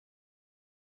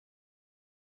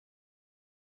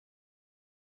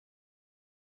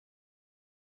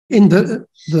in the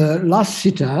last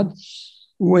CTAD,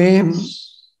 we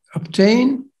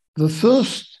obtained the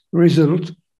first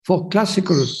result for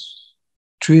classical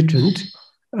treatment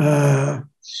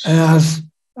as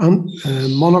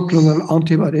monoclonal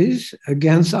antibodies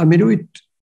against amyloid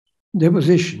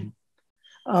deposition.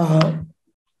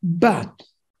 But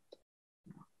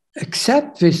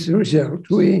except this result,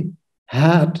 we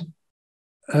had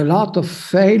a lot of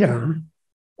failure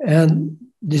and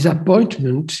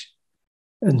disappointment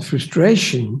and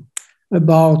frustration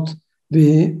about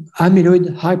the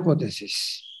amyloid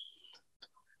hypothesis.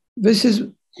 This is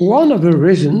one of the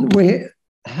reasons we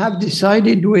have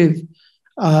decided with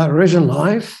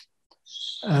REGEnLIFE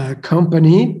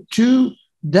company to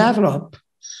develop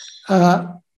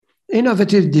an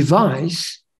innovative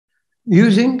device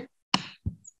using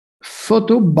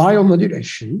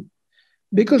photobiomodulation,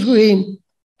 because we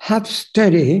have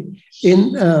studied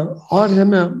in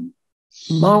Alzheimer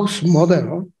mouse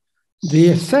model the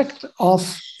effect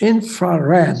of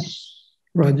infrared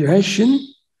radiation.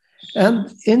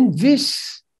 And in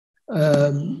this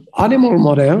animal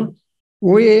model,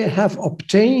 we have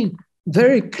obtained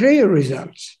very clear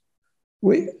results.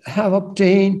 We have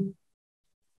obtained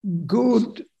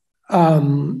good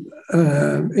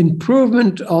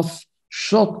improvement of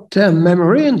short-term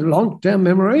memory and long-term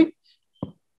memory,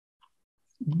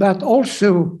 but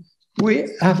also we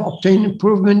have obtained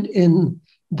improvement in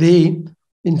the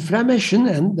inflammation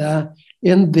and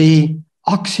in the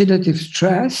oxidative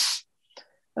stress.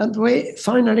 And we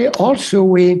finally also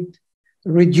we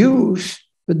reduce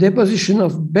the deposition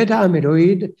of beta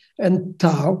amyloid and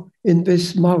tau in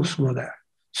this mouse model.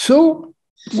 So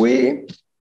we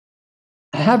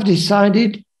have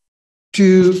decided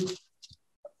to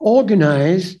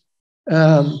organize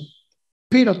a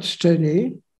pilot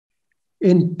study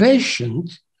in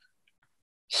patients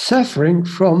suffering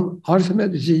from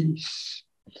Alzheimer's disease.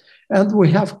 And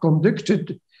we have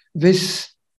conducted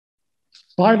this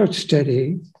pilot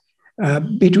study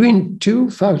between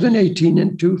 2018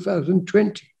 and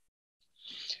 2020.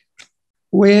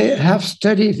 We have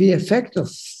studied the effect of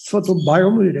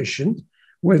photobiomodulation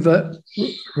with a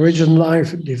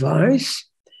REGEnLIFE device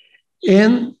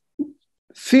in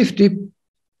 50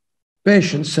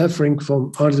 patients suffering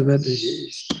from Alzheimer's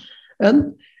disease.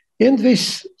 And in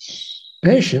this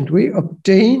patient, we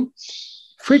obtained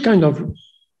three kinds of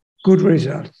good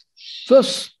results.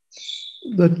 First,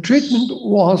 the treatment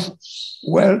was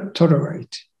well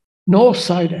tolerated, no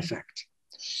side effect.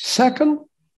 Second,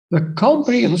 the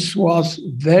compliance was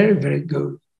very, very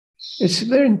good. It's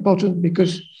very important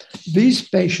because these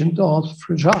patients are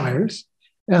fragile,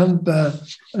 and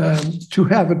to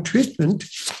have a treatment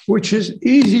which is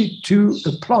easy to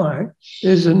apply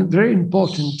is a very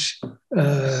important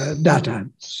data.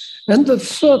 And the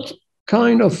third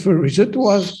kind of result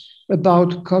was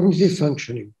about cognitive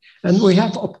functioning. And we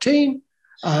have obtained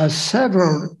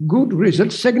several good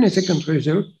results, significant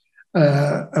results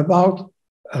about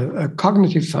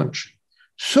cognitive function.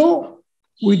 So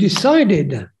we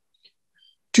decided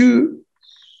to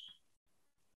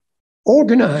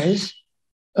organize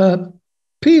a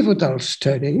pivotal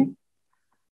study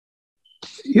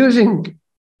using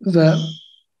the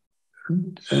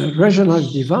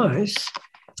REGEnLIFE device,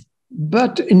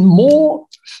 but in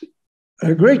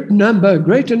a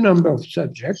greater number of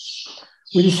subjects.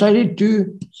 We decided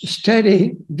to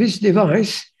study this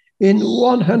device in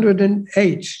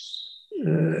 108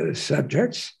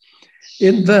 subjects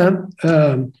in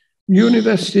the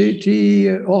University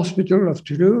Hospital of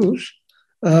Toulouse.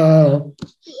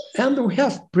 And we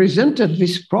have presented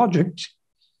this project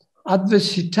at the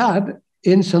CTAD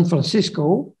in San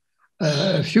Francisco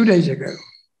a few days ago.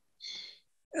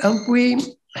 And we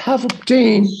have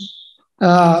obtained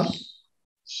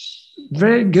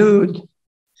very good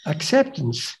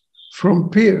acceptance from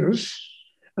peers,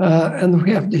 and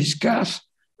we have discussed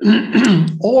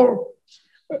all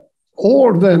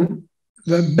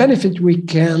the benefit we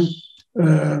can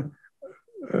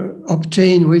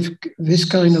obtain with this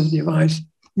kind of device.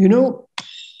 You know,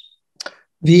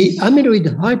 the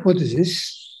amyloid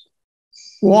hypothesis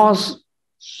was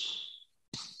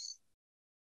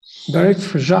very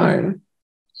fragile,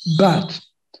 but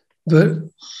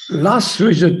the last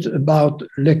result about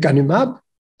lecanemab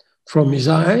from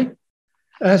Eisai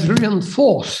has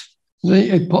reinforced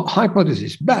the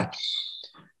hypothesis. But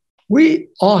we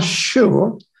are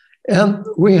sure, and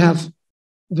we have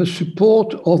the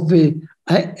support of the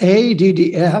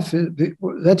ADDF,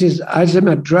 that is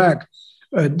Alzheimer Drug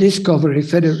Discovery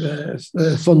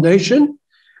Foundation.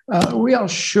 We are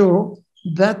sure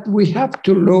that we have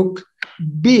to look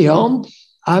beyond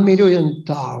amyloid and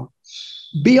tau.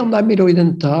 Beyond amyloid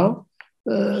and tau,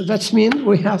 that means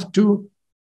we have to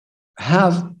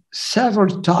have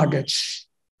several targets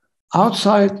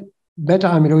outside beta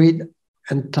amyloid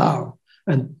and tau,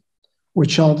 and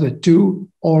which are the two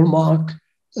hallmark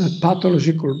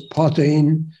pathological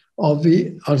protein of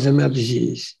the Alzheimer's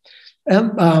disease.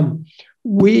 And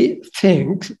we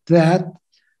think that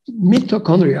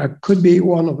mitochondria could be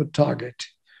one of the target.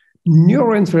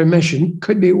 Neuroinflammation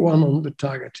could be one of the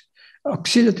target.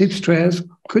 Oxidative stress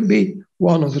could be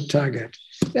one of the target.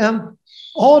 And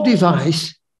our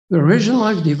device, the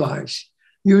REGEnLIFE device,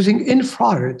 using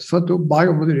infrared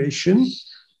photobiomodulation,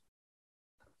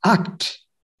 act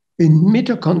in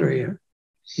mitochondria,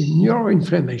 in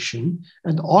neuroinflammation,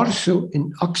 and also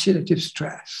in oxidative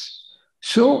stress.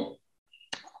 So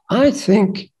I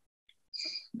think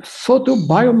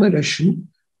photobiomodulation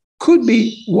could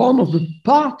be one of the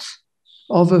parts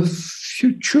of a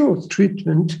future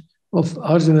treatment of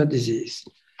Alzheimer's disease.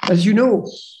 As you know,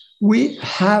 we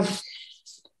have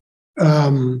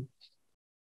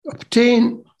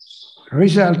obtained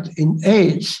results in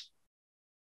AIDS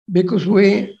because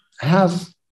we have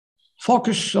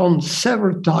focused on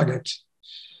several targets,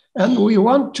 and we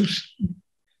want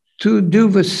to do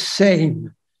the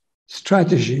same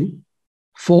strategy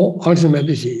for Alzheimer's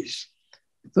disease.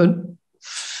 The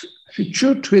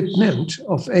future treatment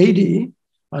of AD,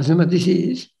 Alzheimer's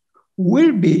disease,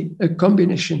 will be a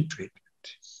combination treatment.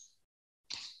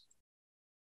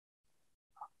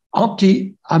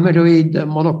 Anti-amyloid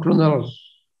monoclonal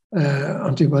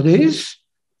antibodies,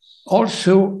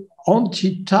 also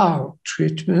anti-tau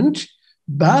treatment,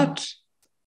 but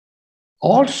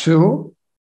also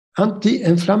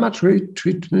anti-inflammatory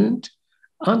treatment,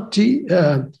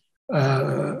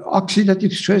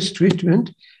 anti-oxidative stress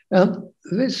treatment. And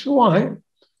this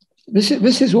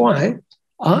is why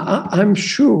I'm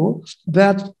sure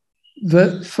that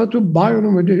the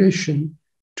photobiomodulation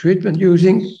treatment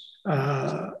using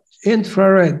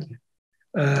infrared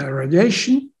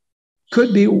radiation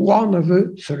could be one of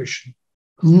the solutions.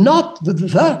 Not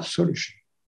the solution,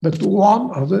 but one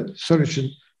of the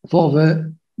solutions for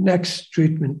the next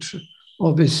treatment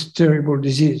of this terrible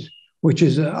disease, which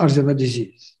is Alzheimer's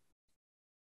disease.